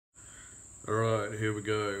Alright, here we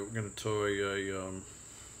go. We're going to tie a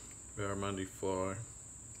Barramundi fly.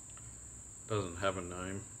 Doesn't have a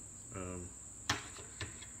name.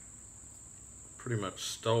 Pretty much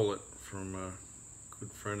stole it from a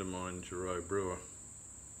good friend of mine, Giroux Brewer.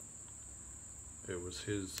 It was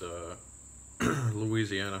his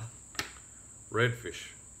Louisiana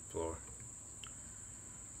redfish fly.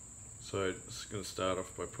 So just going to start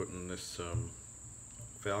off by putting this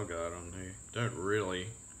foul guard on here. Don't really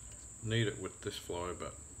need it with this fly,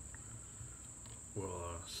 but we'll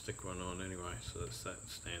stick one on anyway. So that's that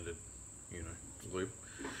standard,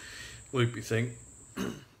 loopy thing.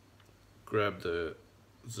 Grab the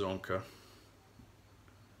zonka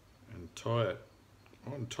and tie it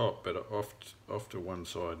on top, but off to one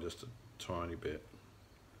side just a tiny bit.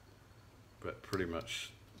 But pretty much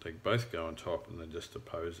they both go on top and they're just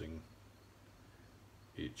opposing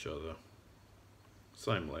each other.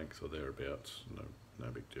 Same length or thereabouts, no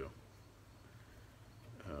big deal.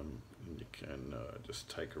 And you can just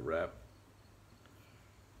take a wrap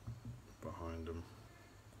behind them,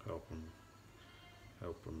 help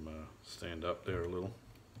them stand up there a little.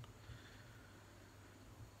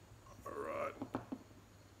 Alright,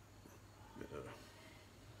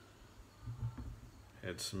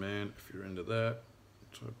 head cement if you're into that.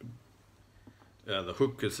 The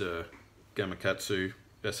hook is a Gamakatsu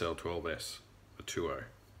SL12S, a 2.0.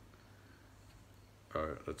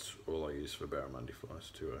 That's all I use for Barramundi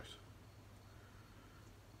flies, 2.0s.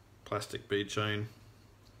 Plastic bead chain.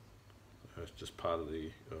 It's just part of the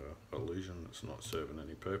illusion. It's not serving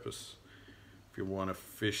any purpose. If you want to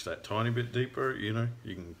fish that tiny bit deeper, you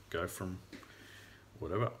can go from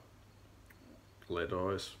whatever. Lead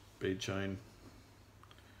eyes, bead chain,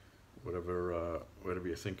 whatever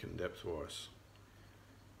you're thinking depth-wise.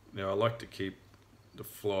 Now I like to keep the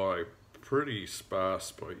fly pretty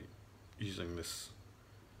sparse by using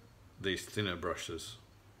these thinner brushes.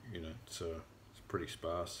 It's pretty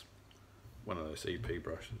sparse. One of those EP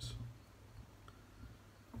brushes.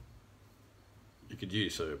 You could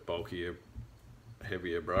use a bulkier,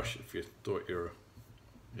 heavier brush if you thought you're,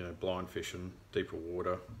 blind fishing, deeper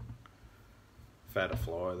water, fatter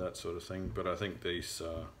fly, that sort of thing. But I think these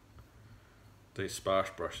sparse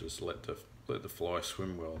brushes let the fly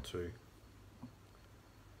swim well too,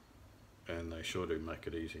 and they sure do make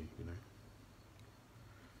it easy,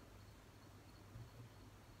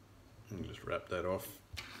 And just wrap that off.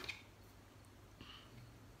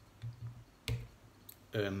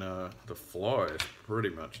 And the fly is pretty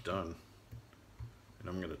much done. And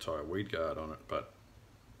I'm going to tie a weed guard on it, but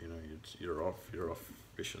you're off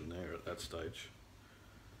fishing there at that stage.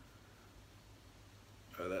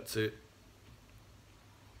 That's it.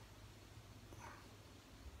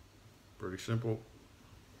 Pretty simple.